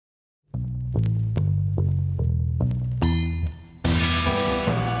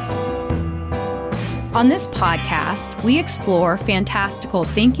On this podcast, we explore fantastical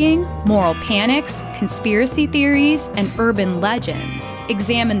thinking, moral panics, conspiracy theories, and urban legends,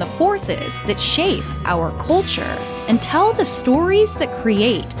 examine the forces that shape our culture, and tell the stories that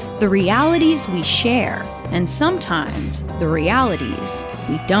create the realities we share, and sometimes the realities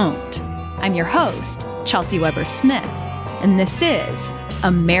we don't. I'm your host, Chelsea Weber Smith, and this is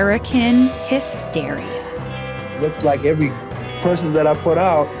American Hysteria. Looks like every person that I put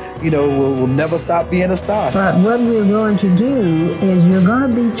out will never stop being a star. But what we're going to do is you're going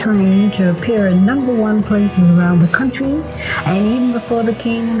to be trained to appear in number one places around the country and even before the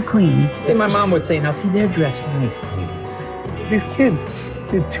king and queen. And my mom would say, now see, they're dressed nicely. These kids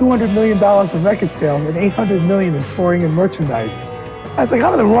did $200 million in record sales and $800 million in touring and merchandising. I was like,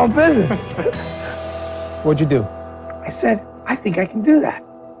 I'm in the wrong business. What'd you do? I said, I think I can do that.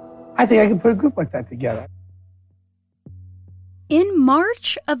 I think I can put a group like that together. In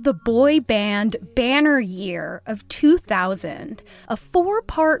March of the boy band banner year of 2000, a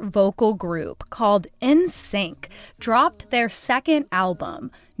four-part vocal group called NSYNC dropped their second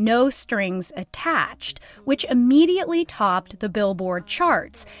album, No Strings Attached, which immediately topped the Billboard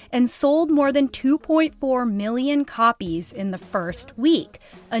charts and sold more than 2.4 million copies in the first week,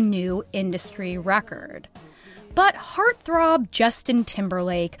 a new industry record. But heartthrob Justin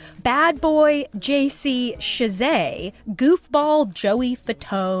Timberlake, bad boy JC Chasez, goofball Joey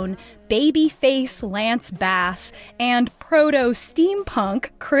Fatone, babyface Lance Bass, and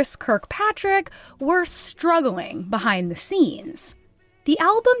proto-steampunk Chris Kirkpatrick were struggling behind the scenes. The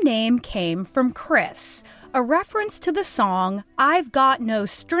album name came from Chris, a reference to the song I've Got No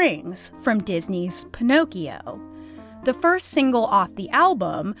Strings from Disney's Pinocchio. The first single off the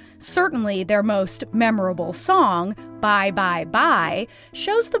album, certainly their most memorable song, Bye Bye Bye,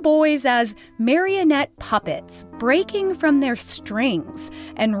 shows the boys as marionette puppets breaking from their strings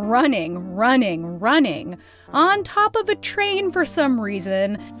and running on top of a train for some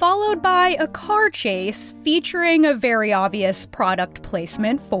reason, followed by a car chase featuring a very obvious product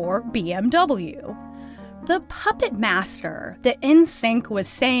placement for BMW. The puppet master that NSYNC was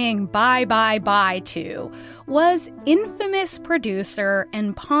saying bye bye bye to was infamous producer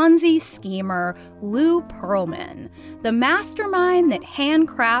and Ponzi schemer Lou Pearlman, the mastermind that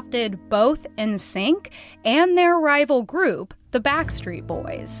handcrafted both NSYNC and their rival group, the Backstreet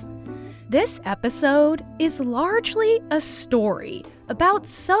Boys. This episode is largely a story about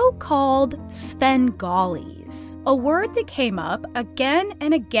so-called Svengalis, a word that came up again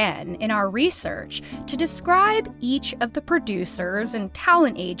and again in our research to describe each of the producers and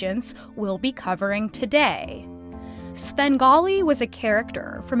talent agents we'll be covering today. Svengali was a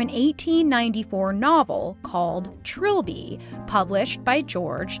character from an 1894 novel called Trilby, published by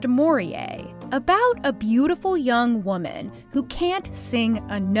George du Maurier, about a beautiful young woman who can't sing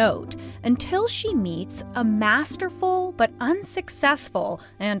a note until she meets a masterful but unsuccessful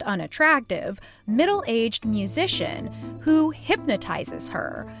and unattractive middle-aged musician who hypnotizes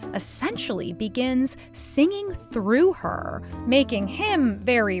her, essentially begins singing through her, making him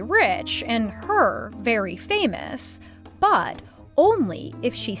very rich and her very famous, but only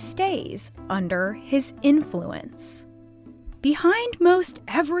if she stays under his influence. Behind most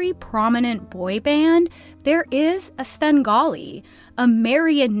every prominent boy band, there is a Svengali, a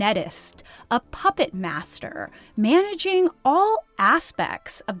marionettist, a puppet master, managing all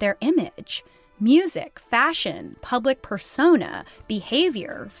aspects of their image: music, fashion, public persona,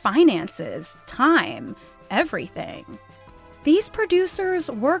 behavior, finances, time, everything. These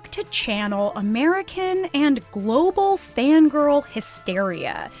producers work to channel American and global fangirl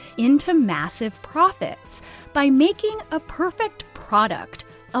hysteria into massive profits by making a perfect product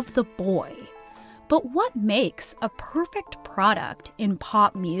of the boy. But what makes a perfect product in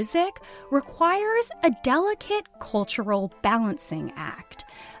pop music requires a delicate cultural balancing act,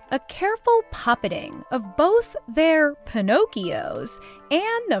 a careful puppeting of both their Pinocchios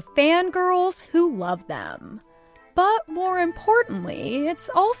and the fangirls who love them. But more importantly, it's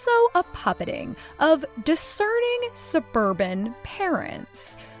also a puppeting of discerning suburban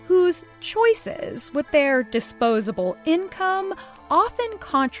parents whose choices with their disposable income often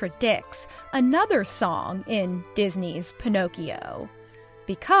contradicts another song in Disney's Pinocchio.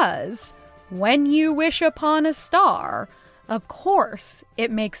 Because when you wish upon a star, of course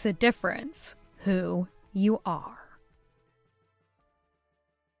it makes a difference who you are.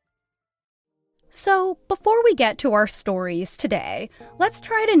 So, before we get to our stories today, let's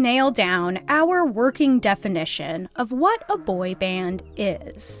try to nail down our working definition of what a boy band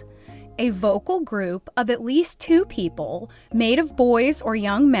is. a vocal group of at least 2 people made of boys or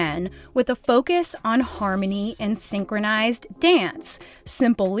young men with a focus on harmony and synchronized dance,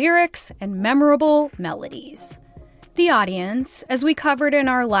 simple lyrics, and memorable melodies. The audience, as we covered in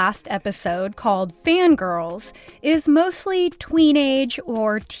our last episode called Fangirls, is mostly tweenage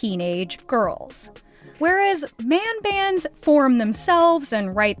or teenage girls. Whereas man bands form themselves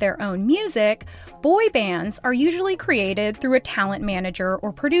and write their own music, boy bands are usually created through a talent manager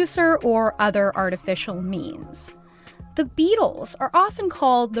or producer or other artificial means. The Beatles are often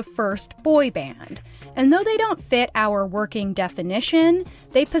called the first boy band, and though they don't fit our working definition,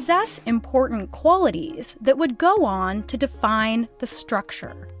 they possess important qualities that would go on to define the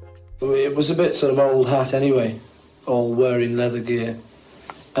structure. It was a bit sort of old hat anyway, all wearing leather gear,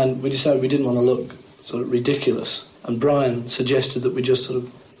 and we decided we didn't want to look sort of ridiculous, and Brian suggested that we just sort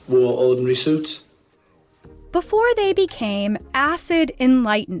of wore ordinary suits. Before they became acid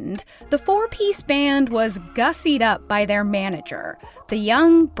enlightened, the 4-piece band was gussied up by their manager, the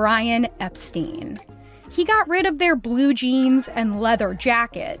young Brian Epstein. He got rid of their blue jeans and leather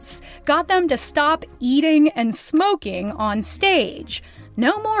jackets, got them to stop eating and smoking on stage.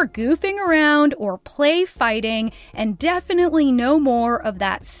 No more goofing around or play fighting, and definitely no more of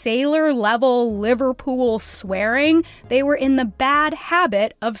that sailor-level Liverpool swearing they were in the bad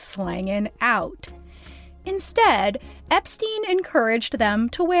habit of slanging out. Instead, Epstein encouraged them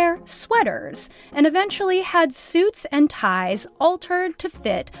to wear sweaters and eventually had suits and ties altered to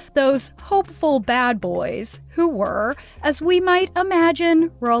fit those hopeful bad boys who were, as we might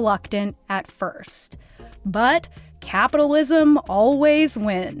imagine, reluctant at first. But capitalism always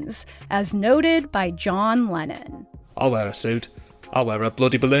wins, as noted by John Lennon. I'll wear a suit. I'll wear a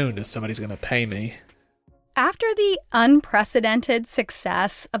bloody balloon if somebody's going to pay me. After the unprecedented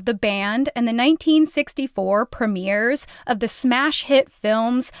success of the band and the 1964 premieres of the smash hit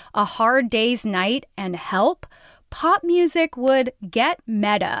films A Hard Day's Night and Help, pop music would get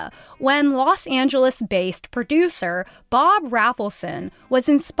meta when Los Angeles-based producer Bob Rafelson was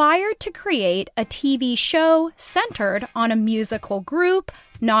inspired to create a TV show centered on a musical group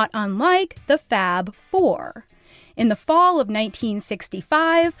not unlike the Fab Four. In the fall of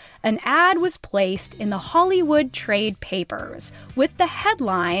 1965, an ad was placed in the Hollywood trade papers with the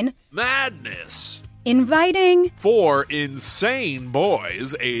headline, Madness! Inviting 4 insane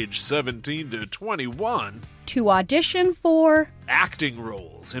boys aged 17 to 21 to audition for acting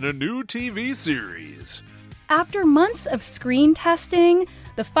roles in a new TV series. After months of screen testing,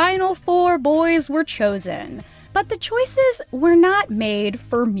 the final 4 boys were chosen. But the choices were not made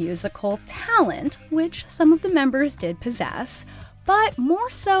for musical talent, which some of the members did possess, but more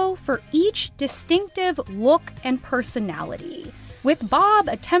so for each distinctive look and personality, with Bob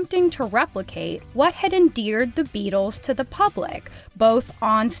attempting to replicate what had endeared the Beatles to the public, both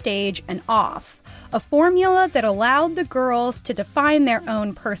on stage and off, a formula that allowed the girls to define their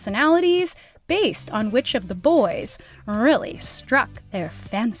own personalities based on which of the boys really struck their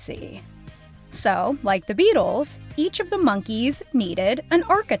fancy. So, like the Beatles, each of the monkeys needed an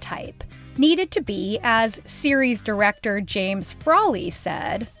archetype, needed to be, as series director James Frawley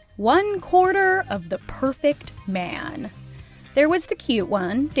said, 1/4 of the perfect man. There was the cute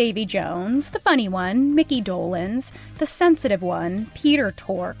one, Davy Jones, the funny one, Mickey Dolenz, the sensitive one, Peter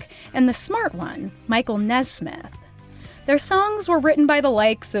Tork, and the smart one, Michael Nesmith. Their songs were written by the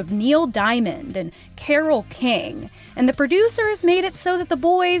likes of Neil Diamond and Carole King, and the producers made it so that the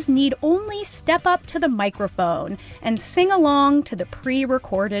boys need only step up to the microphone and sing along to the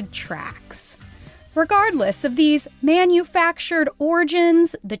pre-recorded tracks. Regardless of these manufactured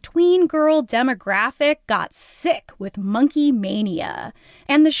origins, the tween girl demographic got sick with monkey mania,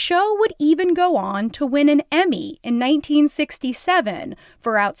 and the show would even go on to win an Emmy in 1967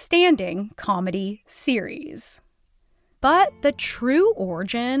 for Outstanding Comedy Series. But the true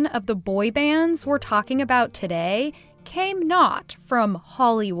origin of the boy bands we're talking about today came not from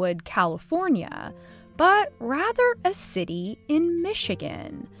Hollywood, California, but rather a city in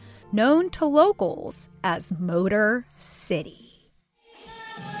Michigan, known to locals as Motor City.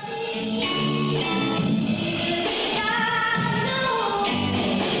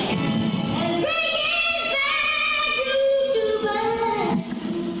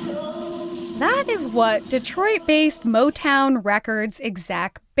 That is what Detroit-based Motown Records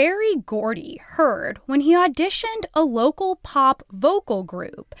exec Berry Gordy heard when he auditioned a local pop vocal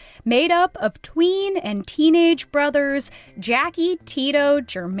group made up of tween and teenage brothers Jackie, Tito,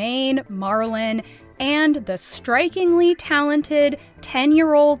 Jermaine, Marlon, and the strikingly talented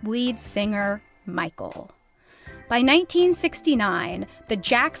 10-year-old lead singer Michael. By 1969, the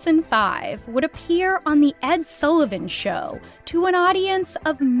Jackson 5 would appear on The Ed Sullivan Show to an audience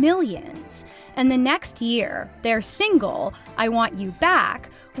of millions. And the next year, their single, I Want You Back,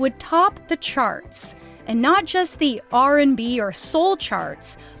 would top the charts. And not just the R&B or soul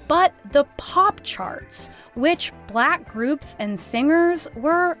charts, but the pop charts, which black groups and singers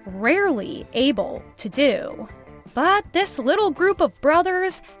were rarely able to do. But this little group of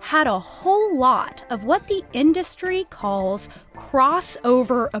brothers had a whole lot of what the industry calls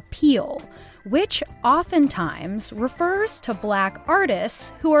crossover appeal, which oftentimes refers to black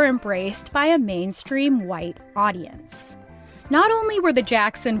artists who are embraced by a mainstream white audience. Not only were the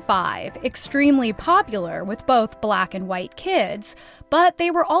Jackson 5 extremely popular with both black and white kids, but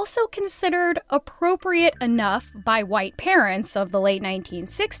they were also considered appropriate enough by white parents of the late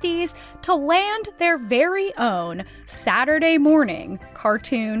 1960s to land their very own Saturday morning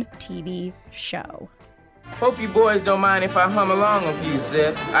cartoon TV show. Hope you boys don't mind if I hum along a few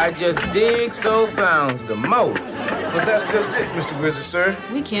zips. I just dig soul sounds the most. But that's just it, Mr. Wizard, sir.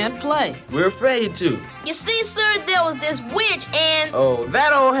 We can't play. We're afraid to. You see, sir, there was this witch and... Oh,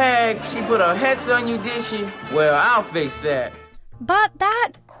 that old hag, she put a hex on you, did she? Well, I'll fix that. But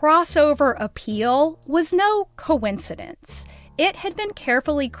that crossover appeal was no coincidence. It had been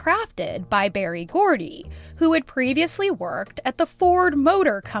carefully crafted by Berry Gordy, who had previously worked at the Ford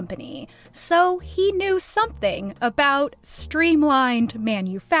Motor Company, so he knew something about streamlined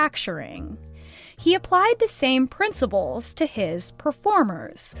manufacturing. He applied the same principles to his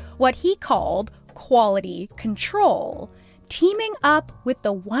performers, what he called quality control, teaming up with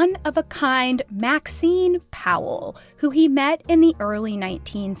the one-of-a-kind Maxine Powell, who he met in the early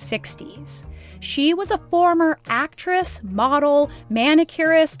 1960s. She was a former actress, model,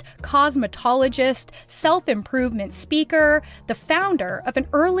 manicurist, cosmetologist, self-improvement speaker, the founder of an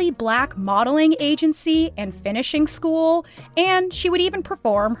early black modeling agency and finishing school, and she would even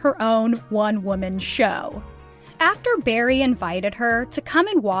perform her own one-woman show. After Berry invited her to come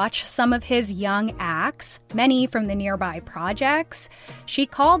and watch some of his young acts, many from the nearby projects, she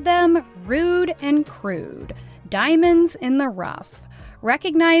called them rude and crude, diamonds in the rough,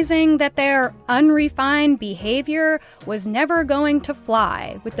 recognizing that their unrefined behavior was never going to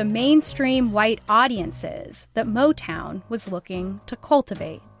fly with the mainstream white audiences that Motown was looking to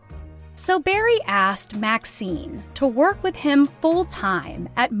cultivate. So Berry asked Maxine to work with him full-time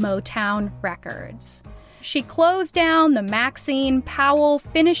at Motown Records. She closed down the Maxine Powell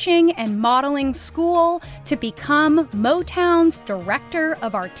Finishing and Modeling School to become Motown's Director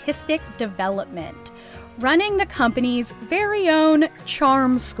of Artistic Development, running the company's very own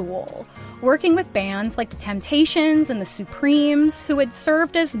charm school, working with bands like the Temptations and the Supremes, who had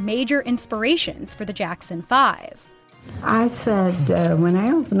served as major inspirations for the Jackson 5. I said, when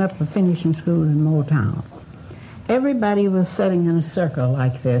I opened up the finishing school in Motown, everybody was sitting in a circle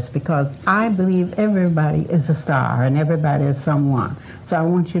like this because I believe everybody is a star and everybody is someone. So I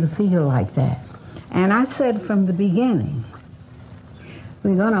want you to feel like that. And I said from the beginning,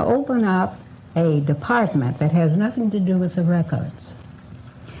 we're going to open up a department that has nothing to do with the records.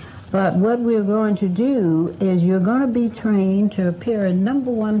 But what we're going to do is you're going to be trained to appear in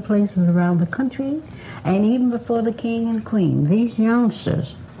 #1 places around the country and even before the king and queen. These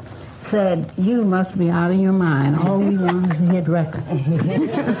youngsters said, you must be out of your mind. All we want is a hit record.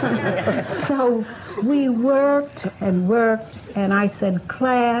 So we worked, and I said,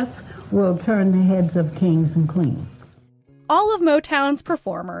 class will turn the heads of kings and queens. All of Motown's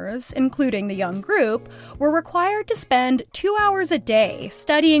performers, including the young group, were required to spend 2 hours a day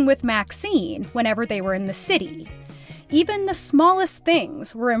studying with Maxine whenever they were in the city. Even the smallest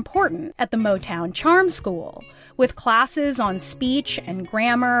things were important at the Motown Charm School, with classes on speech and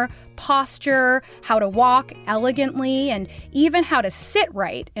grammar, posture, how to walk elegantly, and even how to sit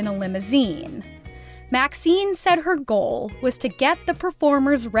right in a limousine. Maxine said her goal was to get the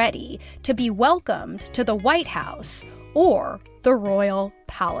performers ready to be welcomed to the White House or the Royal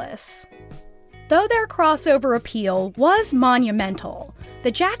Palace. Though their crossover appeal was monumental,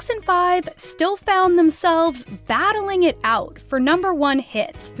 the Jackson 5 still found themselves battling it out for #1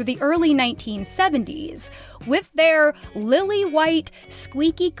 hits through the early 1970s with their lily-white,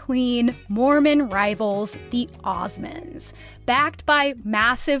 squeaky-clean Mormon rivals, the Osmonds, backed by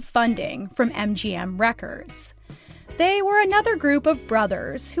massive funding from MGM Records. They were another group of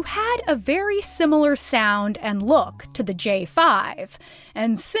brothers who had a very similar sound and look to the J5,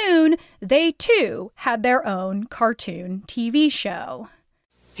 and soon they too had their own cartoon TV show.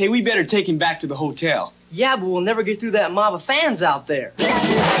 Hey, we better take him back to the hotel. Yeah, but we'll never get through that mob of fans out there.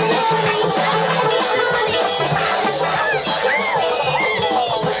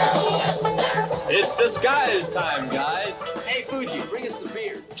 It's this Skies time, guys. Hey, Fuji, bring us the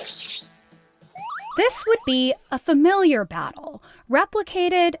beer. This would be a familiar battle,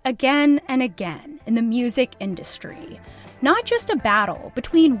 replicated again and again in the music industry. Not just a battle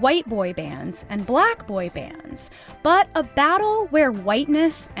between white boy bands and black boy bands, but a battle where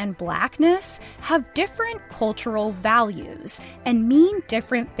whiteness and blackness have different cultural values and mean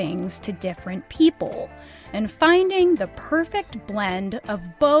different things to different people. And finding the perfect blend of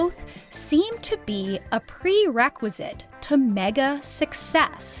both seemed to be a prerequisite to mega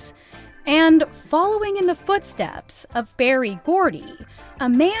success. And following in the footsteps of Berry Gordy, a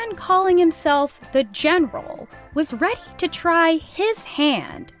man calling himself the General was ready to try his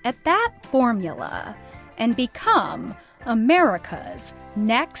hand at that formula and become America's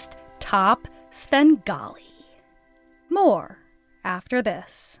next top Svengali. More after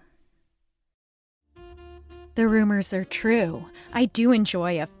this. The rumors are true. I do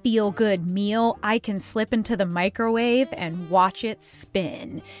enjoy a feel-good meal I can slip into the microwave and watch it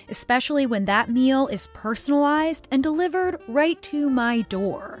spin, especially when that meal is personalized and delivered right to my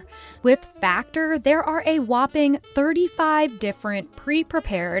door. With Factor, there are a whopping 35 different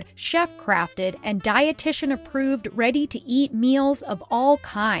pre-prepared, chef-crafted, and dietitian-approved ready-to-eat meals of all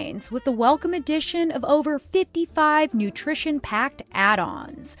kinds, with the welcome addition of over 55 nutrition-packed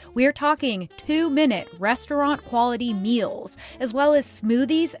add-ons. We're talking 2-minute restaurant-quality meals, as well as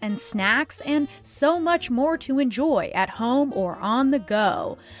smoothies and snacks, and so much more to enjoy at home or on the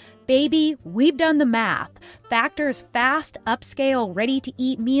go. Baby, we've done the math. Factor's fast, upscale,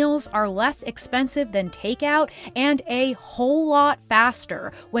 ready-to-eat meals are less expensive than takeout and a whole lot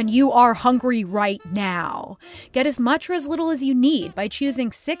faster when you are hungry right now. Get as much or as little as you need by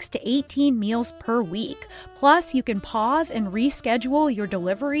choosing 6 to 18 meals per week. Plus, you can pause and reschedule your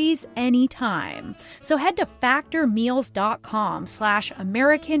deliveries anytime. So head to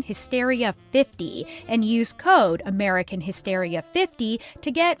factormeals.com/AmericanHysteria50 and use code AmericanHysteria50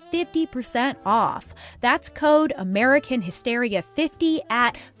 to get 50% off. That's code AmericanHysteria50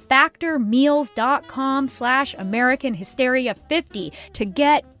 at factormeals.com/AmericanHysteria50 to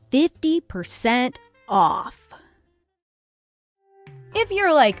get 50% off. If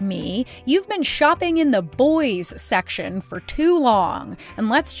you're like me, you've been shopping in the boys section for too long, and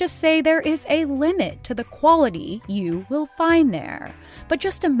let's just say there is a limit to the quality you will find there. But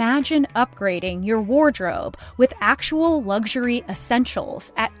just imagine upgrading your wardrobe with actual luxury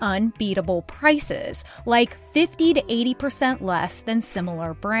essentials at unbeatable prices, like 50 to 80% less than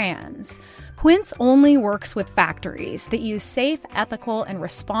similar brands. Quince only works with factories that use safe, ethical, and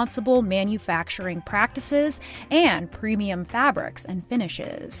responsible manufacturing practices and premium fabrics and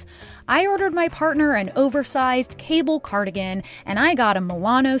finishes. I ordered my partner an oversized cable cardigan, and I got a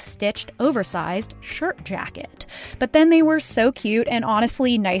Milano-stitched oversized shirt jacket. But then they were so cute and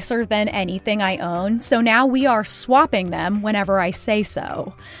honestly nicer than anything I own, so now we are swapping them whenever I say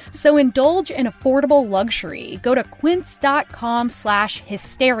so. So indulge in affordable luxury. Go to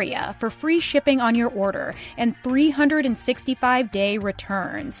quince.com/hysteria for free shipping on your order and 365-day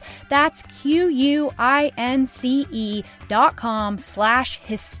returns. That's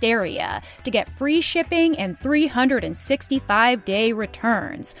QUINCE.com/hysteria to get free shipping and 365-day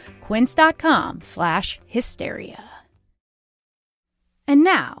returns. Quince.com/hysteria. And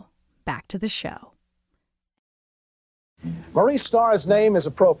now, back to the show. Maurice Starr's name is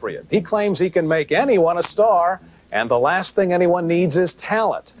appropriate. He claims he can make anyone a star, and the last thing anyone needs is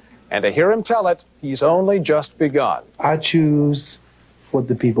talent. And to hear him tell it, he's only just begun. I choose what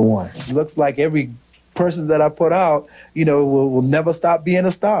the people want. It looks like every person that I put out, will never stop being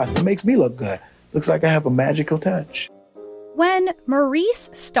a star. It makes me look good. Looks like I have a magical touch. When Maurice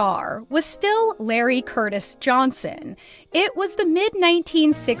Starr was still Larry Curtis Johnson, it was the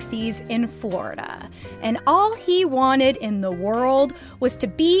mid-1960s in Florida, and all he wanted in the world was to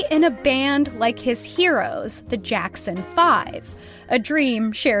be in a band like his heroes, the Jackson 5, a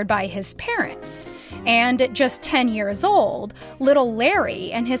dream shared by his parents. And at just 10 years old, little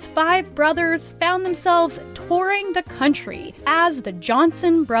Larry and his 5 brothers found themselves touring the country as the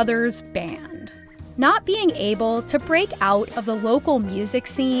Johnson Brothers Band. Not being able to break out of the local music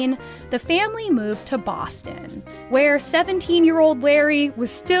scene, the family moved to Boston, where 17-year-old Larry was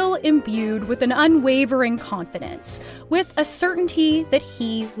still imbued with an unwavering confidence, with a certainty that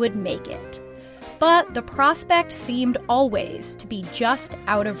he would make it. But the prospect seemed always to be just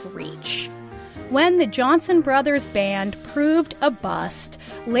out of reach. When the Johnson Brothers Band proved a bust,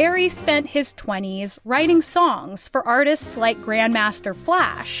 Larry spent his 20s writing songs for artists like Grandmaster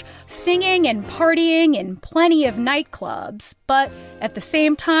Flash, singing and partying in plenty of nightclubs, but at the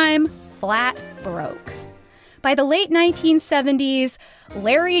same time, flat broke. By the late 1970s,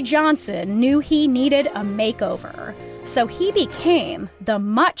 Larry Johnson knew he needed a makeover, so he became the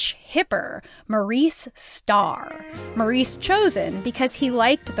much hipper Maurice Starr. Maurice chosen because he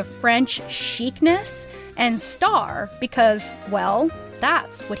liked the French chicness, and Starr because, well,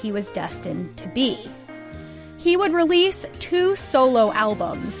 that's what he was destined to be. He would release 2 solo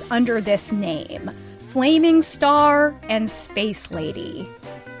albums under this name, Flaming Star and Space Lady.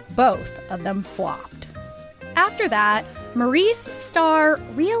 Both of them flopped. After that, Maurice Starr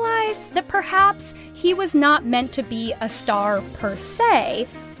realized that perhaps he was not meant to be a star per se,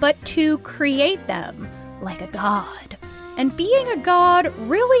 but to create them like a god. And being a god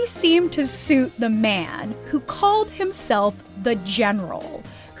really seemed to suit the man who called himself the General,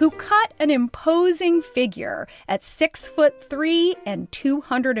 who cut an imposing figure at 6'3" and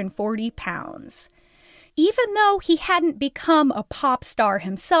 240 pounds. Even though he hadn't become a pop star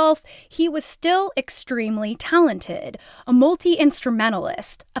himself, he was still extremely talented, a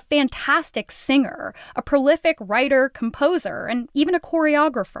multi-instrumentalist, a fantastic singer, a prolific writer, composer, and even a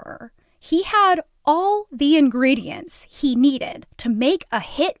choreographer. He had all the ingredients he needed to make a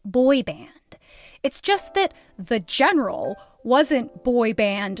hit boy band. It's just that the General wasn't boy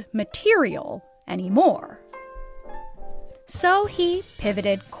band material anymore. So he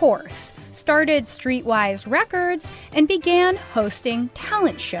pivoted course, started Streetwise Records, and began hosting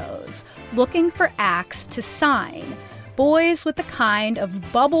talent shows, looking for acts to sign, boys with the kind of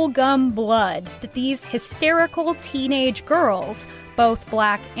bubblegum blood that these hysterical teenage girls, both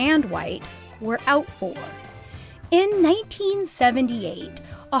black and white, were out for. In 1978,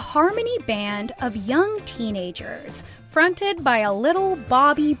 a harmony band of young teenagers, fronted by a little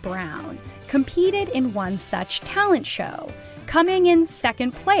Bobby Brown, competed in one such talent show, coming in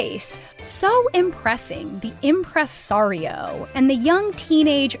second place, so impressing the impresario and the young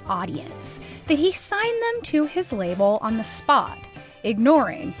teenage audience that he signed them to his label on the spot,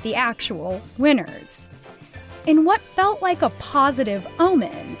 ignoring the actual winners. In what felt like a positive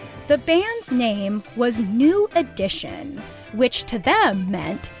omen, the band's name was New Edition, which to them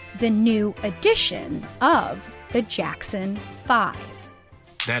meant the new edition of the Jackson 5.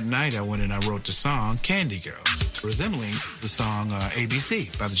 That night I went and I wrote the song Candy Girl, resembling the song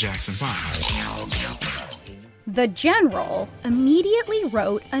ABC by the Jackson 5. The General immediately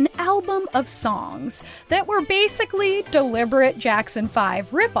wrote an album of songs that were basically deliberate Jackson 5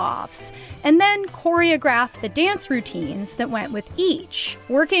 ripoffs, and then choreographed the dance routines that went with each,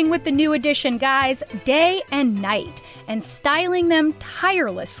 working with the New Edition guys day and night and styling them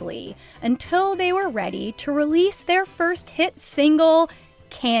tirelessly until they were ready to release their first hit single,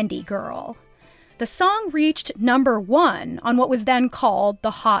 Candy Girl. The song reached number 1 on what was then called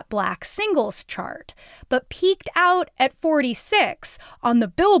the Hot Black Singles chart, but peaked out at 46 on the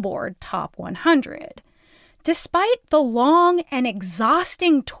Billboard Top 100. Despite the long and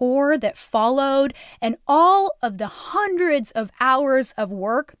exhausting tour that followed and all of the hundreds of hours of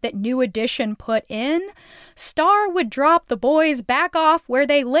work that New Edition put in, Starr would drop the boys back off where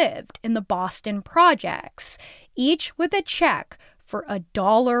they lived in the Boston projects, each with a check for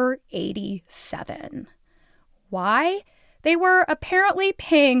 $1.87. Why? They were apparently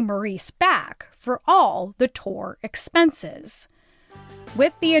paying Maurice back for all the tour expenses.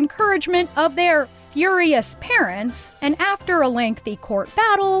 With the encouragement of their furious parents, and after a lengthy court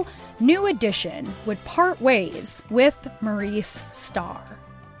battle, New Edition would part ways with Maurice Starr.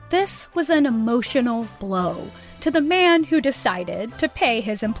 This was an emotional blow to the man who decided to pay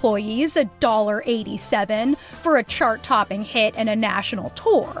his employees $1.87 for a chart-topping hit and a national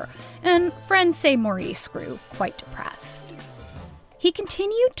tour, and friends say Maurice grew quite depressed. He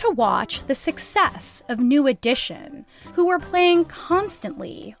continued to watch the success of New Edition, who were playing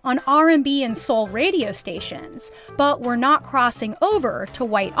constantly on R&B and soul radio stations, but were not crossing over to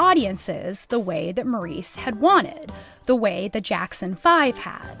white audiences the way that Maurice had wanted, the way the Jackson 5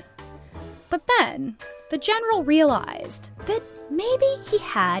 had. But then, the General realized that maybe he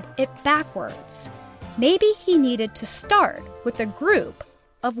had it backwards. Maybe he needed to start with a group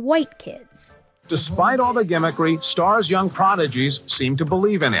of white kids. Despite all the gimmickry, Starr's young prodigies seem to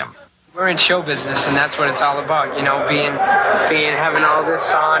believe in him. We're in show business, and that's what it's all about, you know, having all this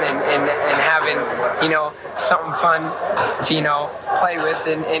on and having, you know, something fun to, you know, play with,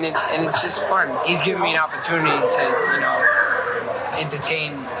 and it's just fun. He's given me an opportunity to, you know,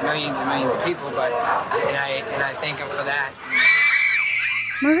 entertain millions and millions of people, and I thank him for that.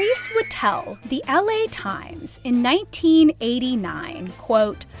 Maurice would tell the LA Times in 1989,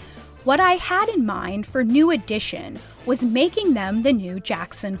 quote, "What I had in mind for New Edition was making them the new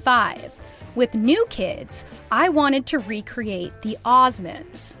Jackson 5. With new kids, I wanted to recreate the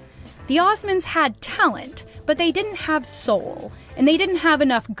Osmonds. The Osmonds had talent, but they didn't have soul, and they didn't have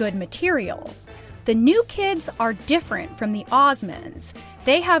enough good material. The New Kids are different from the Osmonds.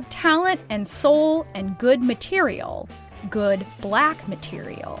 They have talent and soul and good material. Good black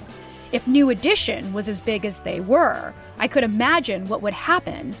material. If New Edition was as big as they were, I could imagine what would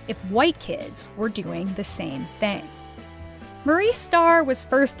happen if white kids were doing the same thing. Maurice Starr was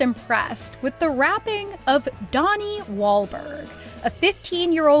first impressed with the rapping of Donnie Wahlberg, a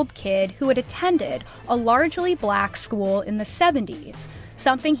 15-year-old kid who had attended a largely black school in the 70s,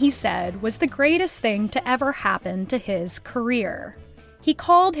 something he said was the greatest thing to ever happen to his career. He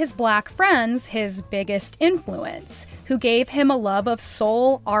called his black friends his biggest influence, who gave him a love of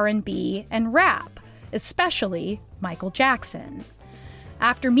soul, R&B, and rap, especially Michael Jackson.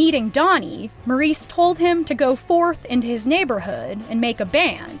 After meeting Donnie, Maurice told him to go forth into his neighborhood and make a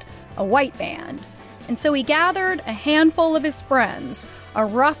band, a white band. And so he gathered a handful of his friends, a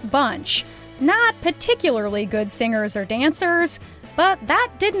rough bunch, not particularly good singers or dancers, but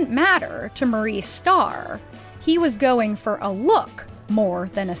that didn't matter to Maurice Starr. He was going for a look more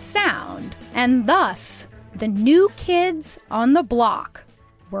than a sound, and thus, the New Kids on the Block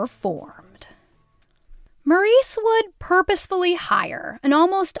were formed. Maurice would purposefully hire an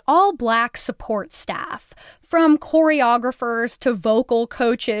almost all-black support staff, from choreographers to vocal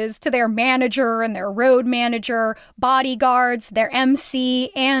coaches to their manager and their road manager, bodyguards, their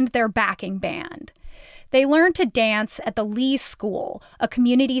MC, and their backing band. They learned to dance at the Lee School, a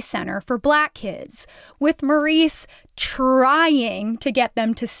community center for black kids, with Maurice trying to get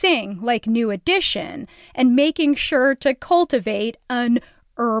them to sing like New Edition and making sure to cultivate an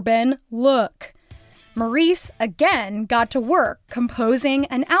urban look. Maurice again got to work composing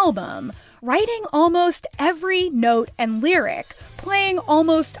an album, writing almost every note and lyric, playing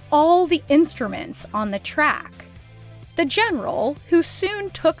almost all the instruments on the track. The General, who soon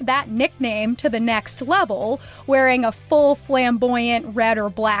took that nickname to the next level, wearing a full flamboyant red or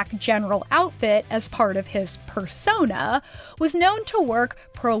black general outfit as part of his persona, was known to work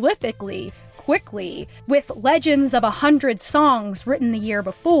prolifically, quickly, with legends of 100 songs written the year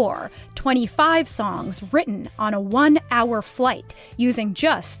before, 25 songs written on a 1-hour flight using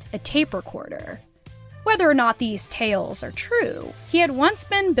just a tape recorder. Whether or not these tales are true, he had once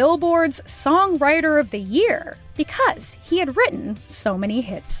been Billboard's Songwriter of the Year because he had written so many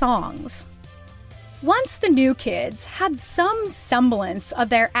hit songs. Once the New Kids had some semblance of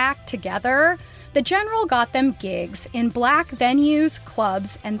their act together, the General got them gigs in black venues,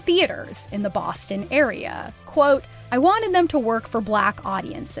 clubs, and theaters in the Boston area. Quote, "I wanted them to work for black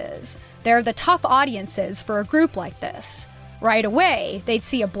audiences. They're the tough audiences for a group like this. Right away, they'd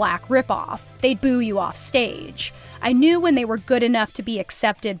see a black ripoff. They'd boo you off stage. I knew when they were good enough to be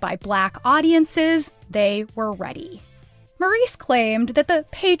accepted by black audiences, they were ready." Maurice claimed that the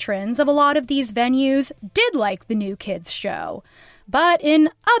patrons of a lot of these venues did like the New Kids show. But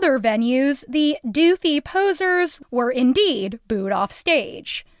in other venues, the doofy posers were indeed booed off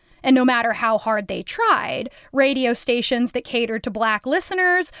stage. And no matter how hard they tried, radio stations that catered to black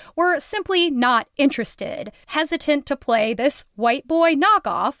listeners were simply not interested, hesitant to play this white boy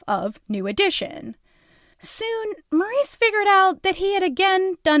knockoff of New Edition. Soon, Maurice figured out that he had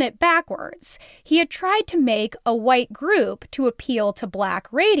again done it backwards. He had tried to make a white group to appeal to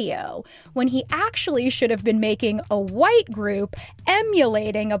black radio, when he actually should have been making a white group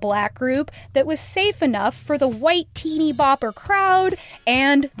emulating a black group that was safe enough for the white teeny bopper crowd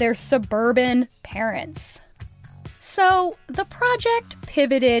and their suburban parents. So, the project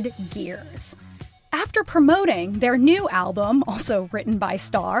pivoted gears. After promoting their new album, also written by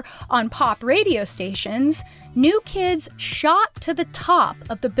Starr, on pop radio stations, New Kids shot to the top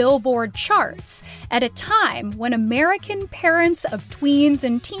of the Billboard charts at a time when American parents of tweens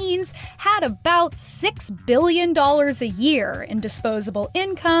and teens had about $6 billion a year in disposable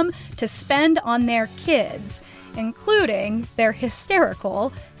income to spend on their kids, including their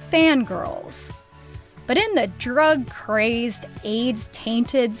hysterical fangirls. But in the drug-crazed,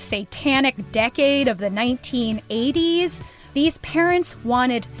 AIDS-tainted, satanic decade of the 1980s, these parents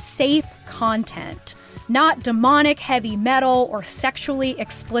wanted safe content, not demonic heavy metal or sexually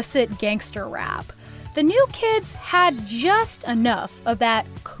explicit gangster rap. The New Kids had just enough of that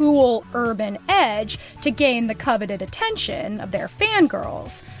cool urban edge to gain the coveted attention of their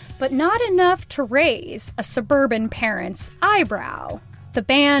fangirls, but not enough to raise a suburban parent's eyebrow. The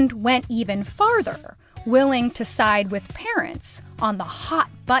band went even farther, willing to side with parents on the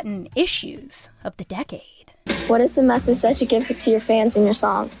hot-button issues of the decade. What is the message that you give to your fans in your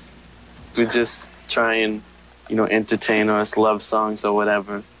songs? We just try and, entertain us, love songs or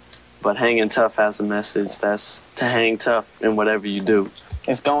whatever. But Hanging Tough has a message. That's to hang tough in whatever you do.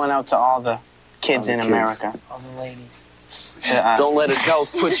 It's going out to all the kids in America. All the ladies. Don't let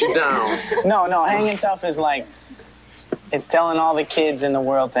adults put you down. No, hanging tough is like, it's telling all the kids in the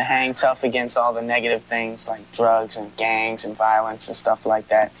world to hang tough against all the negative things like drugs and gangs and violence and stuff like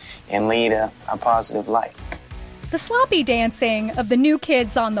that and lead a positive life. The sloppy dancing of the New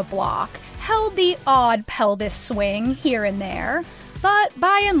Kids on the Block held the odd pelvis swing here and there, but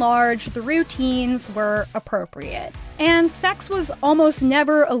by and large, the routines were appropriate. And sex was almost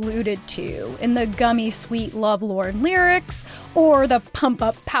never alluded to in the gummy sweet lovelorn lyrics or the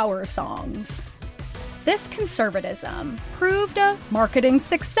pump-up power songs. This conservatism proved a marketing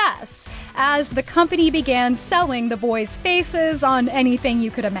success as the company began selling the boys' faces on anything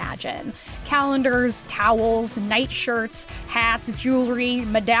you could imagine. Calendars, towels, nightshirts, hats, jewelry,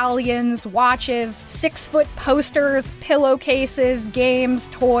 medallions, watches, 6-foot posters, pillowcases, games,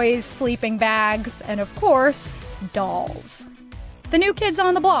 toys, sleeping bags, and of course, dolls. The New Kids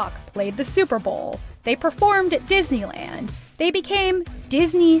on the Block played the Super Bowl. They performed at Disneyland. They became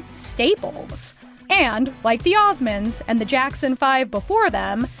Disney staples. And, like the Osmonds and the Jackson 5 before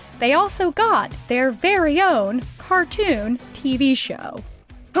them, they also got their very own cartoon TV show.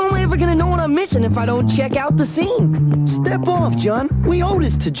 How am I ever gonna know what I'm missing if I don't check out the scene? Step off, John. We owe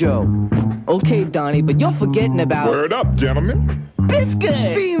this to Joe. Okay, Donnie, but you're forgetting about... Word up, gentlemen.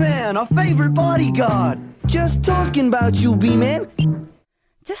 Biscuit! B-Man, our favorite bodyguard. Just talking about you, B-Man.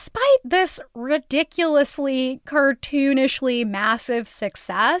 Despite this ridiculously, cartoonishly massive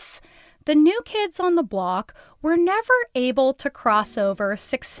success, the New Kids on the Block were never able to cross over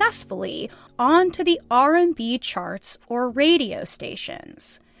successfully onto the R&B charts or radio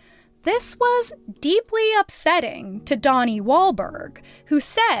stations. This was deeply upsetting to Donnie Wahlberg, who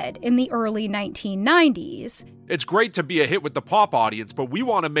said in the early 1990s, "It's great to be a hit with the pop audience, but we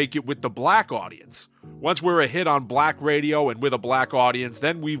want to make it with the black audience. Once we're a hit on black radio and with a black audience,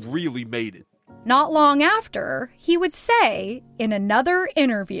 then we've really made it." Not long after, he would say in another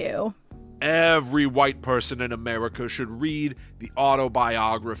interview, "Every white person in America should read the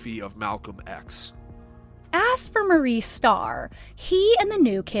autobiography of Malcolm X." As for Maurice Starr, he and the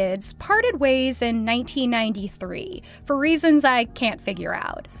New Kids parted ways in 1993 for reasons I can't figure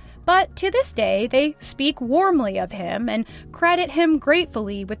out. But to this day, they speak warmly of him and credit him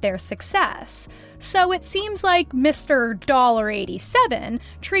gratefully with their success. So it seems like Mr. $1.87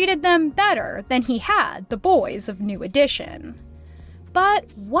 treated them better than he had the boys of New Edition. But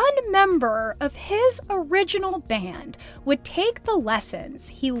one member of his original band would take the lessons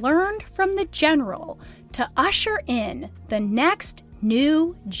he learned from the General to usher in the next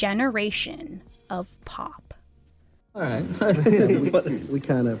new generation of pop. All right. we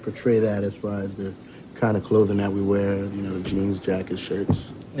kind of portray that as far as the kind of clothing that we wear, you know, the jeans, jackets, shirts.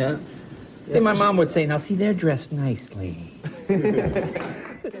 Yeah. See, my mom would say, now see, they're dressed nicely.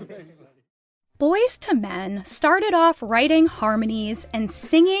 Boyz II Men started off writing harmonies and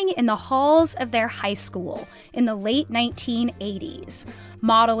singing in the halls of their high school in the late 1980s,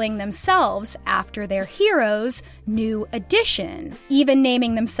 modeling themselves after their heroes, New Edition, even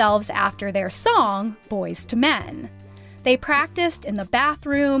naming themselves after their song, Boyz II Men. They practiced in the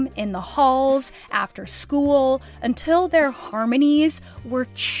bathroom, in the halls, after school, until their harmonies were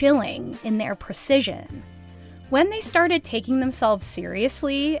chilling in their precision. When they started taking themselves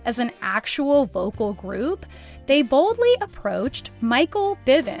seriously as an actual vocal group, they boldly approached Michael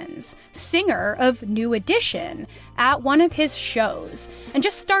Bivins, singer of New Edition, at one of his shows and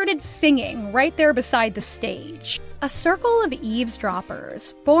just started singing right there beside the stage. A circle of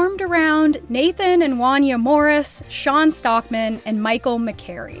eavesdroppers formed around Nathan and Wanya Morris, Sean Stockman, and Michael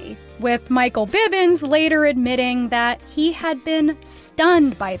McCary, with Michael Bivins later admitting that he had been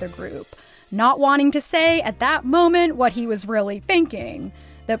stunned by the group, not wanting to say at that moment what he was really thinking,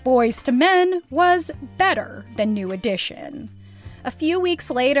 that Boyz II Men was better than New Edition. A few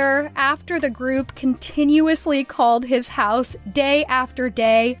weeks later, after the group continuously called his house day after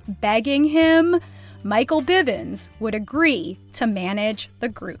day, begging him, Michael Bivins would agree to manage the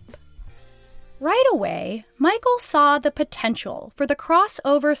group. Right away, Michael saw the potential for the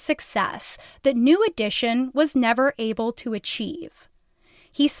crossover success that New Edition was never able to achieve.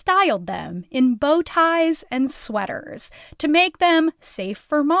 He styled them in bow ties and sweaters to make them safe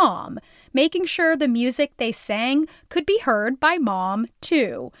for mom, making sure the music they sang could be heard by mom,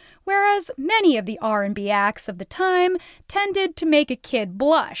 too, whereas many of the R&B acts of the time tended to make a kid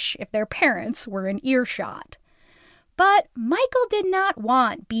blush if their parents were in earshot. But Michael did not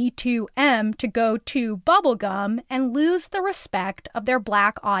want B2M to go too bubblegum and lose the respect of their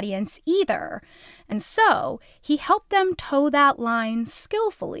black audience either. And so, he helped them toe that line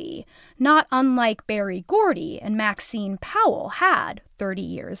skillfully, not unlike Berry Gordy and Maxine Powell had 30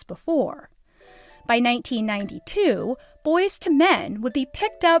 years before. By 1992, Boyz II Men would be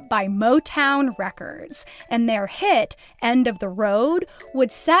picked up by Motown Records, and their hit, End of the Road,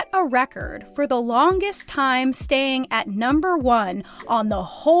 would set a record for the longest time staying at number 1 on the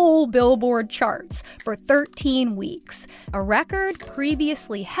whole Billboard charts for 13 weeks, a record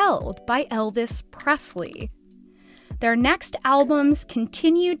previously held by Elvis Presley. Their next albums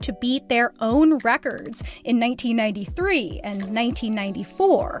continued to beat their own records in 1993 and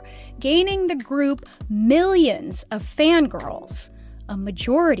 1994, gaining the group millions of fangirls, a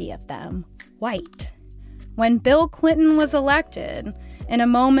majority of them white. When Bill Clinton was elected, in a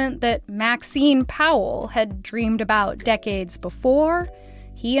moment that Maxine Powell had dreamed about decades before,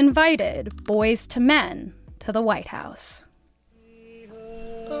 he invited Boyz II Men to the White House.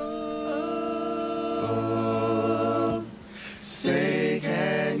 Say,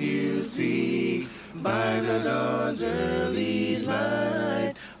 can you see by the dawn's early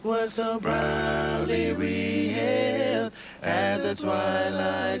light what so proudly we hailed at the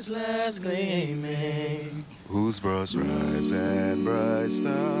twilight's last gleaming? Whose broad stripes and bright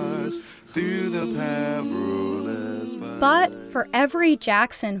stars through the perilous fight. But for every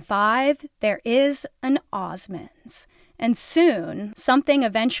Jackson 5, there is an Osmonds. And soon, something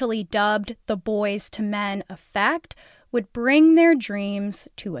eventually dubbed the Boyz II Men effect would bring their dreams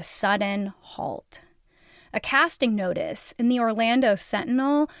to a sudden halt. A casting notice in the Orlando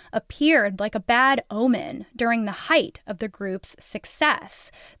Sentinel appeared like a bad omen during the height of the group's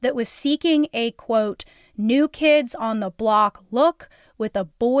success that was seeking a, quote, New Kids on the Block look with a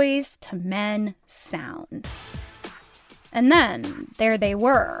Boyz II Men sound. And then there they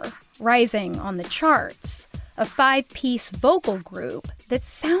were, rising on the charts, a 5-piece vocal group that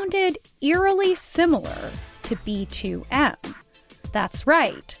sounded eerily similar to B2M. That's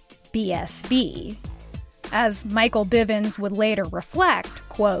right, BSB. As Michael Bivins would later reflect,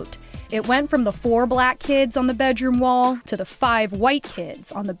 quote, it went from the 4 black kids on the bedroom wall to the 5 white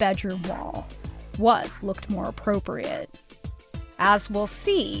kids on the bedroom wall. What looked more appropriate? As we'll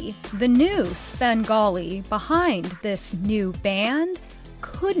see, the new Svengali behind this new band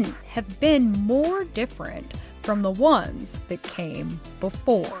couldn't have been more different from the ones that came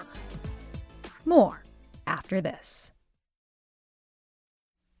before. More after this.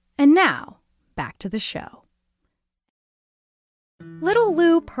 And now, back to the show. Little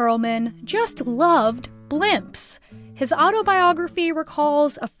Lou Pearlman just loved blimps. His autobiography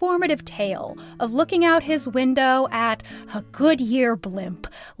recalls a formative tale of looking out his window at a Goodyear blimp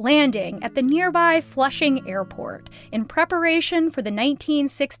landing at the nearby Flushing Airport in preparation for the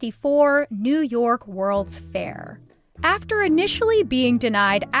 1964 New York World's Fair. After initially being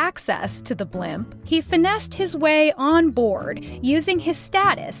denied access to the blimp, he finessed his way on board using his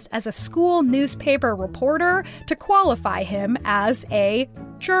status as a school newspaper reporter to qualify him as a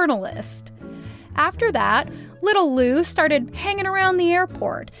journalist. After that, Little Lou started hanging around the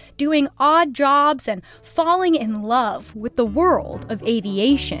airport, doing odd jobs and falling in love with the world of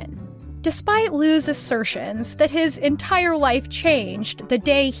aviation. Despite Lou's assertions that his entire life changed the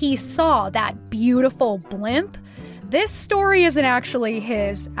day he saw that beautiful blimp, this story isn't actually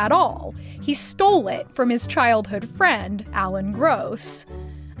his at all. He stole it from his childhood friend, Alan Gross.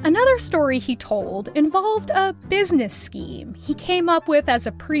 Another story he told involved a business scheme he came up with as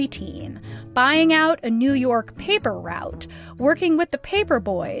a preteen, buying out a New York paper route, working with the paper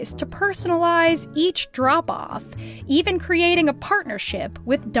boys to personalize each drop-off, even creating a partnership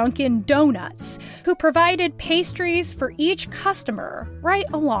with Dunkin' Donuts, who provided pastries for each customer right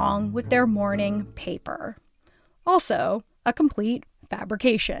along with their morning paper. Also, a complete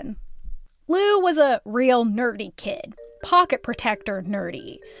fabrication. Lou was a real nerdy kid, pocket protector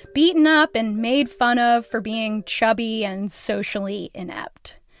nerdy, beaten up and made fun of for being chubby and socially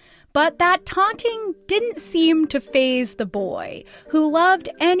inept. But that taunting didn't seem to faze the boy, who loved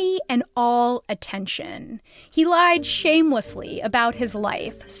any and all attention. He lied shamelessly about his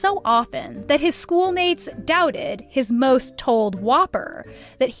life so often that his schoolmates doubted his most told whopper,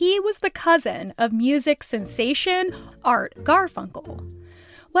 that he was the cousin of music sensation Art Garfunkel.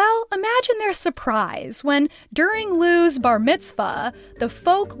 Well, imagine their surprise when, during Lou's bar mitzvah, the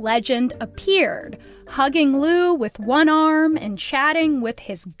folk legend appeared, hugging Lou with one arm and chatting with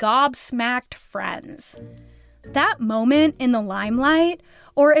his gobsmacked friends. That moment in the limelight,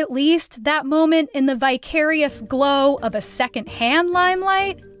 or at least that moment in the vicarious glow of a second-hand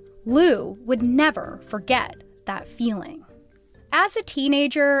limelight, Lou would never forget that feeling. As a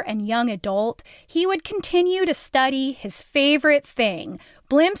teenager and young adult, he would continue to study his favorite thing,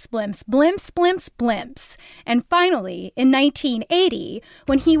 blimps, blimps, blimps, blimps, blimps. And finally, in 1980,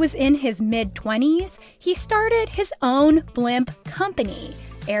 when he was in his mid-20s, he started his own blimp company,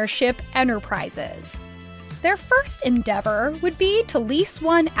 Airship Enterprises. Their first endeavor would be to lease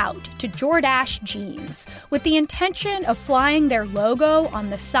one out to Jordache Jeans, with the intention of flying their logo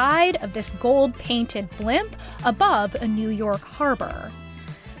on the side of this gold-painted blimp above a New York harbor.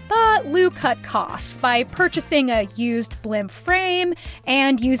 But Lou cut costs by purchasing a used blimp frame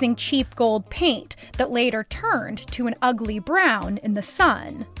and using cheap gold paint that later turned to an ugly brown in the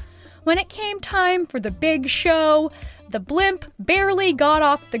sun. When it came time for the big show, the blimp barely got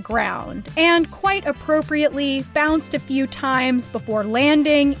off the ground and, quite appropriately, bounced a few times before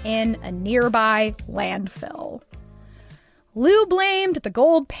landing in a nearby landfill. Lou blamed the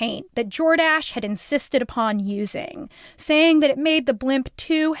gold paint that Jordache had insisted upon using, saying that it made the blimp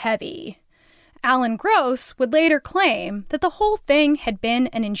too heavy. Alan Gross would later claim that the whole thing had been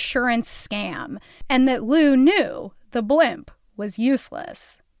an insurance scam, and that Lou knew the blimp was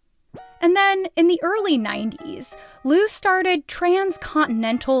useless. And then, in the early 90s, Lou started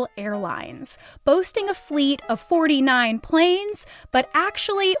Transcontinental Airlines, boasting a fleet of 49 planes, but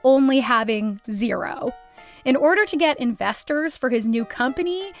actually only having 0. In order to get investors for his new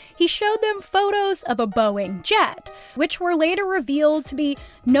company, he showed them photos of a Boeing jet, which were later revealed to be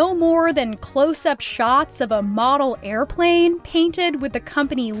no more than close-up shots of a model airplane painted with the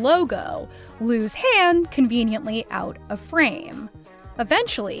company logo, Lou's hand conveniently out of frame.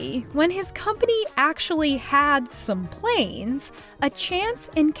 Eventually, when his company actually had some planes, a chance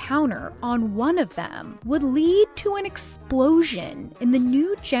encounter on one of them would lead to an explosion in the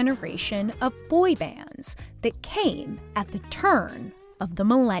new generation of boy bands that came at the turn of the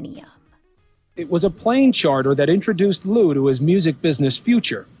millennium. It was a plane charter that introduced Lou to his music business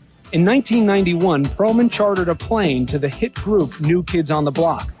future. In 1991, Perlman chartered a plane to the hit group New Kids on the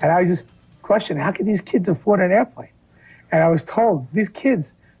Block. And I was just questioning, how could these kids afford an airplane? And I was told, these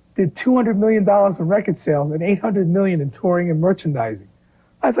kids did $200 million in record sales and $800 million in touring and merchandising.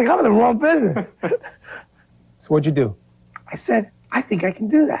 I was like, I'm in the wrong business. So what'd you do? I said, I think I can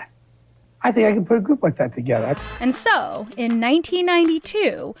do that. I think I can put a group like that together. And so, in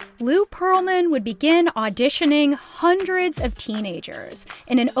 1992, Lou Pearlman would begin auditioning hundreds of teenagers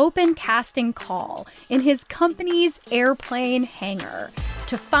in an open casting call in his company's airplane hangar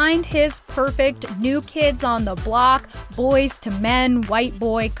to find his perfect New Kids on the Block, Boys to Men, White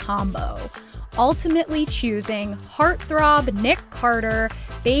Boy combo, ultimately choosing heartthrob Nick Carter,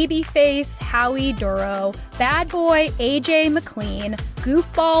 babyface Howie Duro, bad boy AJ McLean,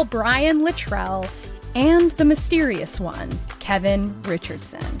 goofball Brian Littrell, and the mysterious one, Kevin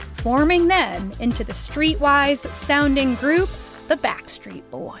Richardson, forming them into the streetwise sounding group, the Backstreet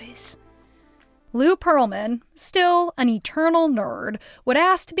Boys. Lou Pearlman, still an eternal nerd, would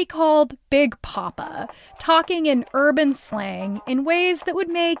ask to be called Big Papa, talking in urban slang in ways that would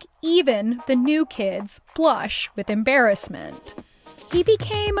make even the new kids blush with embarrassment. He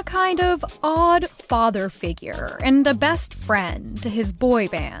became a kind of odd father figure and a best friend to his boy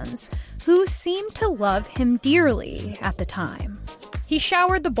bands, who seemed to love him dearly at the time. He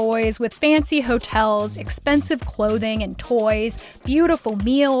showered the boys with fancy hotels, expensive clothing and toys, beautiful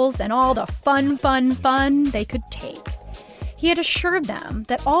meals, and all the fun they could take. He had assured them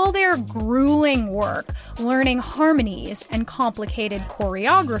that all their grueling work, learning harmonies and complicated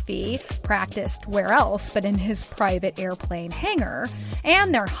choreography, practiced where else but in his private airplane hangar,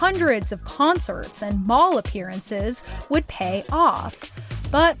 and their hundreds of concerts and mall appearances would pay off.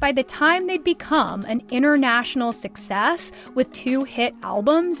 But by the time they'd become an international success with 2 hit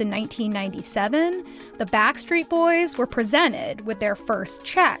albums in 1997, the Backstreet Boys were presented with their first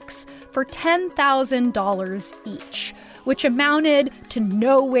checks for $10,000 each, which amounted to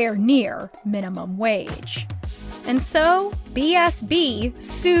nowhere near minimum wage. And so, BSB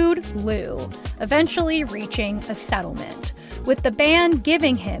sued Lou, eventually reaching a settlement, with the band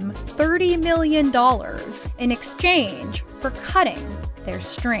giving him $30 million in exchange for cutting their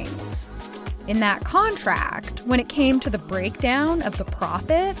strings. In that contract, when it came to the breakdown of the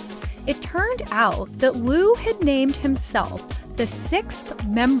profits, it turned out that Lou had named himself the 6th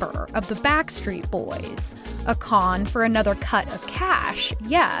member of the Backstreet Boys, a con for another cut of cash,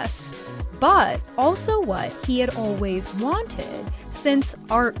 yes, but also what he had always wanted, since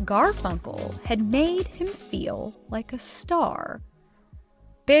Art Garfunkel had made him feel like a star.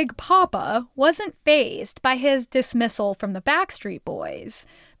 Big Papa wasn't fazed by his dismissal from the Backstreet Boys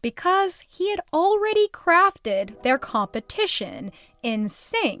because he had already crafted their competition,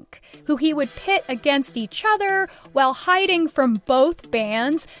 NSYNC, who he would pit against each other while hiding from both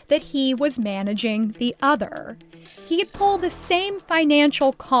bands that he was managing the other. He'd pull the same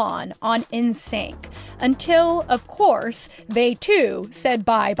financial con on NSYNC until, of course, they too said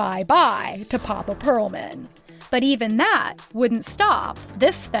bye to Papa Pearlman. But even that wouldn't stop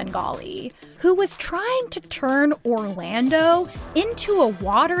this Svengali, who was trying to turn Orlando into a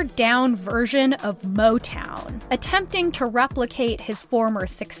watered-down version of Motown, attempting to replicate his former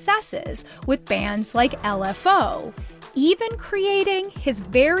successes with bands like LFO, even creating his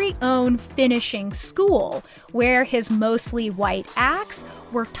very own finishing school, where his mostly white acts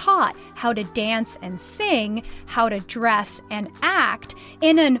were taught how to dance and sing, how to dress and act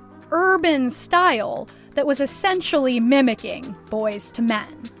in an urban style that was essentially mimicking Boyz II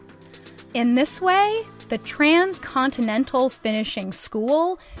Men. In this way, the Transcontinental Finishing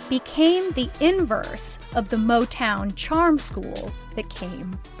School became the inverse of the Motown Charm School that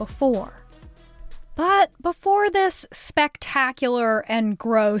came before. But before this spectacular and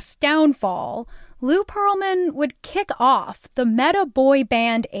gross downfall, Lou Pearlman would kick off the meta boy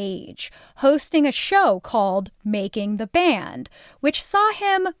band age, hosting a show called Making the Band, which saw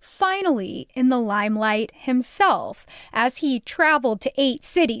him finally in the limelight himself, as he traveled to 8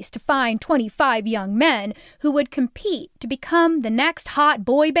 cities to find 25 young men who would compete to become the next hot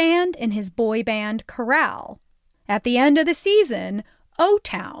boy band in his boy band corral. At the end of the season,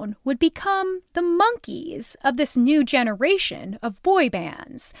 O-Town would become the Monkees of this new generation of boy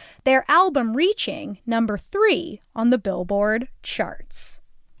bands, their album reaching number 3 on the Billboard charts.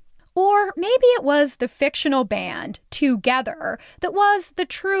 Or maybe it was the fictional band Together that was the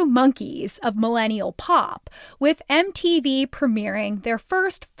true Monkees of millennial pop, with MTV premiering their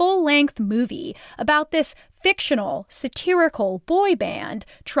first full-length movie about this fictional, satirical boy band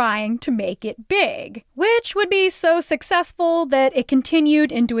trying to make it big, which would be so successful that it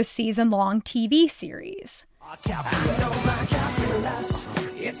continued into a season-long TV series.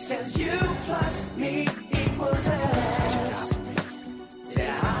 It says you plus me equals us.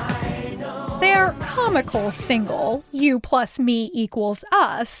 Their comical single, You Plus Me Equals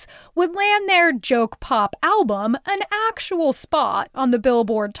Us, would land their joke pop album an actual spot on the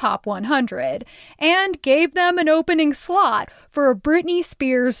Billboard Top 100, and gave them an opening slot for a Britney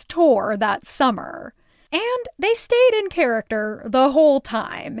Spears tour that summer. And they stayed in character the whole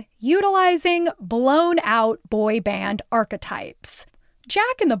time, utilizing blown-out boy band archetypes.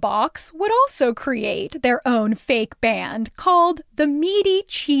 Jack in the Box would also create their own fake band called the Meaty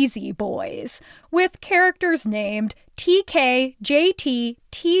Cheesy Boys, with characters named TK, JT,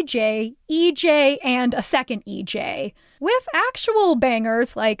 TJ, EJ, and a second EJ, with actual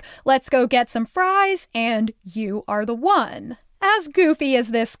bangers like Let's Go Get Some Fries and You Are the One. As goofy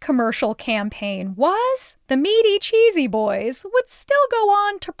as this commercial campaign was, the Meaty Cheesy Boys would still go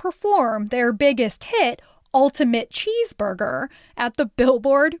on to perform their biggest hit, Ultimate Cheeseburger, at the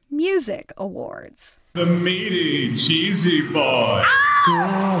Billboard Music Awards. The Meaty Cheesy Boy.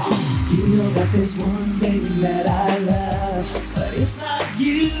 You know that there's one thing that I love, but it's not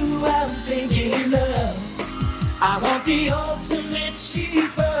you I'm thinking of. I want the ultimate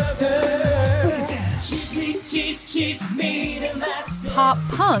cheeseburger. Look at that. Cheese meat, and that's it.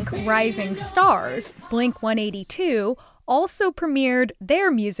 Pop-punk rising stars, Blink-182, also premiered their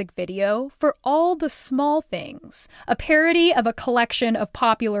music video for All the Small Things, a parody of a collection of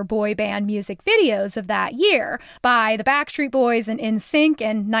popular boy band music videos of that year by the Backstreet Boys and NSYNC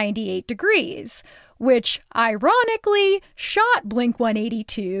and 98 Degrees, which ironically shot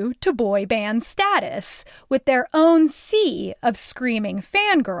Blink-182 to boy band status with their own sea of screaming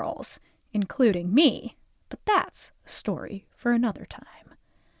fangirls, including me. But that's a story for another time.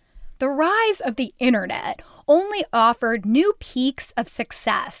 The rise of the internet only offered new peaks of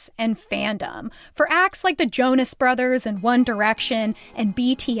success and fandom for acts like the Jonas Brothers and One Direction and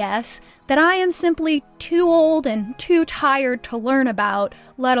BTS that I am simply too old and too tired to learn about,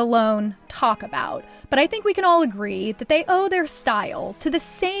 let alone talk about. But I think we can all agree that they owe their style to the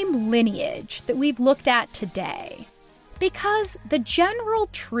same lineage that we've looked at today. Because the general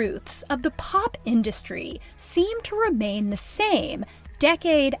truths of the pop industry seem to remain the same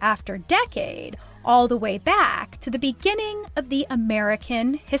decade after decade, all the way back to the beginning of the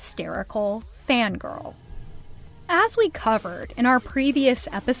American hysterical fangirl. As we covered in our previous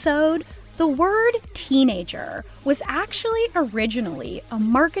episode, the word teenager was actually originally a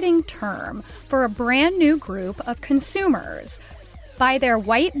marketing term for a brand new group of consumers by their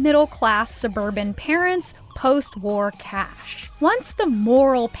white middle-class suburban parents' post-war cash. Once the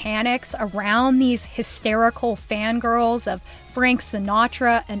moral panics around these hysterical fangirls of Frank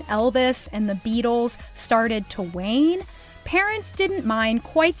Sinatra and Elvis and the Beatles started to wane, parents didn't mind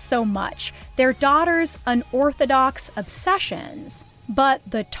quite so much their daughters' unorthodox obsessions. But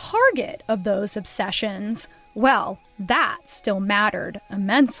the target of those obsessions, well, that still mattered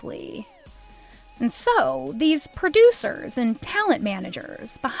immensely. And so, these producers and talent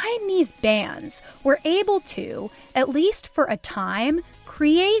managers behind these bands were able to, at least for a time,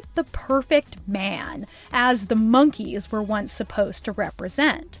 create the perfect man, as the Monkees were once supposed to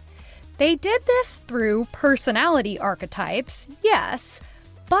represent. They did this through personality archetypes, yes,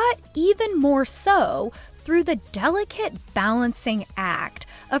 but even more so through the delicate balancing act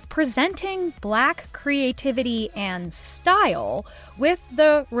of presenting Black creativity and style with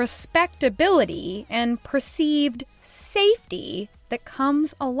the respectability and perceived safety that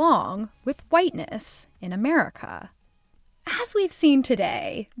comes along with whiteness in America. As we've seen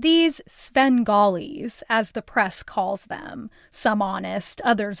today, these Svengalis, as the press calls them, some honest,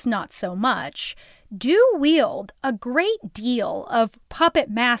 others not so much, do wield a great deal of puppet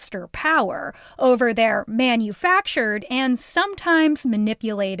master power over their manufactured and sometimes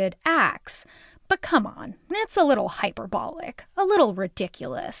manipulated acts. But come on, it's a little hyperbolic, a little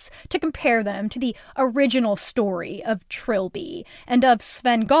ridiculous to compare them to the original story of Trilby and of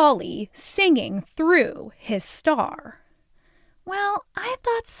Svengali singing through his star. Well, I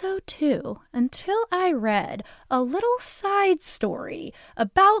thought so too, until I read a little side story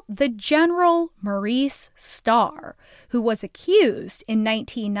about the General Maurice Starr, who was accused in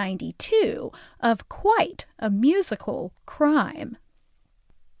 1992 of quite a musical crime.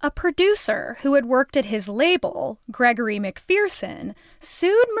 A producer who had worked at his label, Gregory McPherson,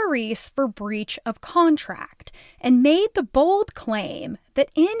 sued Maurice for breach of contract and made the bold claim that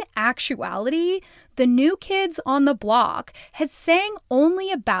in actuality, the New Kids on the Block had sang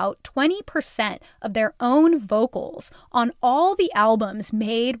only about 20% of their own vocals on all the albums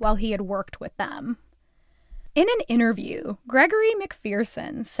made while he had worked with them. In an interview, Gregory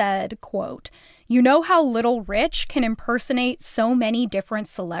McPherson said, quote, "You know how Little Rich can impersonate so many different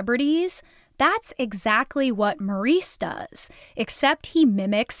celebrities? That's exactly what Maurice does, except he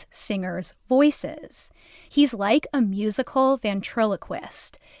mimics singers' voices. He's like a musical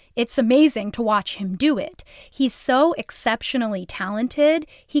ventriloquist. It's amazing to watch him do it. He's so exceptionally talented,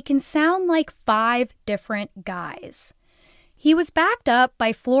 he can sound like 5 different guys." He was backed up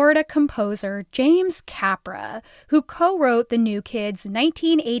by Florida composer James Capra, who co-wrote the New Kids'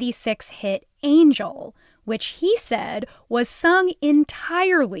 1986 hit Angel, which he said was sung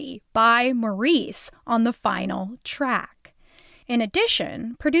entirely by Maurice on the final track. In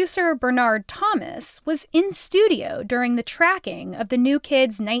addition, producer Bernard Thomas was in studio during the tracking of the New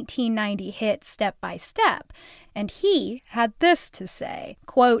Kids' 1990 hit Step by Step, and he had this to say,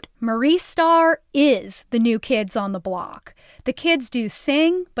 quote, "Maurice Starr is the New Kids on the Block. The kids do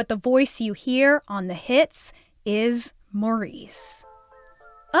sing, but the voice you hear on the hits is Maurice."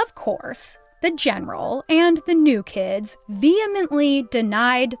 Of course, the General and the New Kids vehemently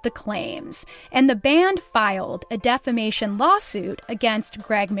denied the claims, and the band filed a defamation lawsuit against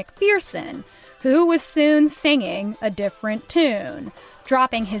Greg McPherson, who was soon singing a different tune,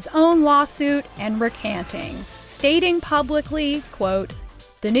 dropping his own lawsuit and recanting, stating publicly, quote,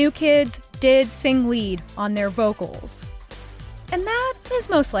 "The New Kids did sing lead on their vocals." And that is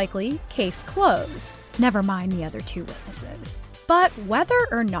most likely case closed, never mind the other 2 witnesses. But whether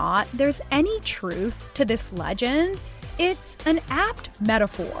or not there's any truth to this legend, it's an apt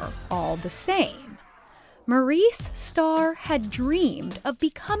metaphor all the same. Maurice Starr had dreamed of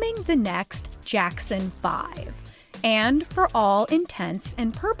becoming the next Jackson 5, and for all intents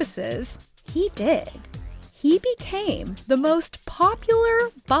and purposes, he did. He became the most popular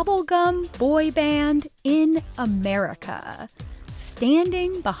bubblegum boy band in America,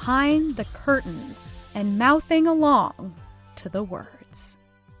 standing behind the curtain and mouthing along to the words.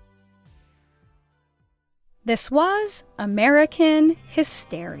 This was American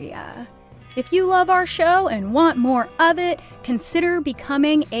Hysteria. If you love our show and want more of it, consider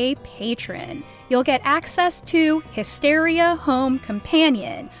becoming a patron. You'll get access to Hysteria Home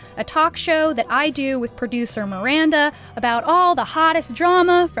Companion, a talk show that I do with producer Miranda about all the hottest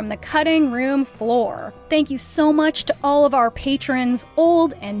drama from the cutting room floor. Thank you so much to all of our patrons,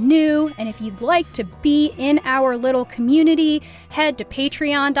 old and new, and if you'd like to be in our little community, head to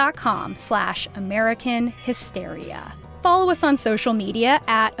patreon.com/American Hysteria. Follow us on social media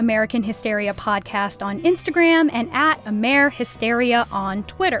at American Hysteria Podcast on Instagram and at Amer Hysteria on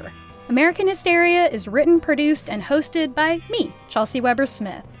Twitter. American Hysteria is written, produced, and hosted by me, Chelsea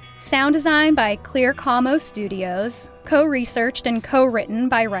Weber-Smith. Sound design by Clear Como Studios, co-researched and co-written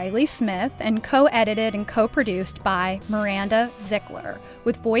by Riley Smith, and co-edited and co-produced by Miranda Zickler,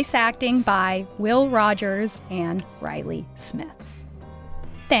 with voice acting by Will Rogers and Riley Smith.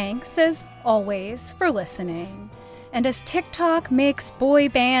 Thanks, as always, for listening. And as TikTok makes boy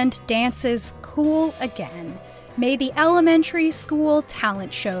band dances cool again, may the elementary school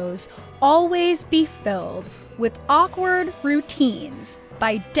talent shows always be filled with awkward routines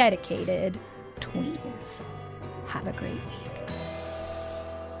by dedicated tweens. Have a great week.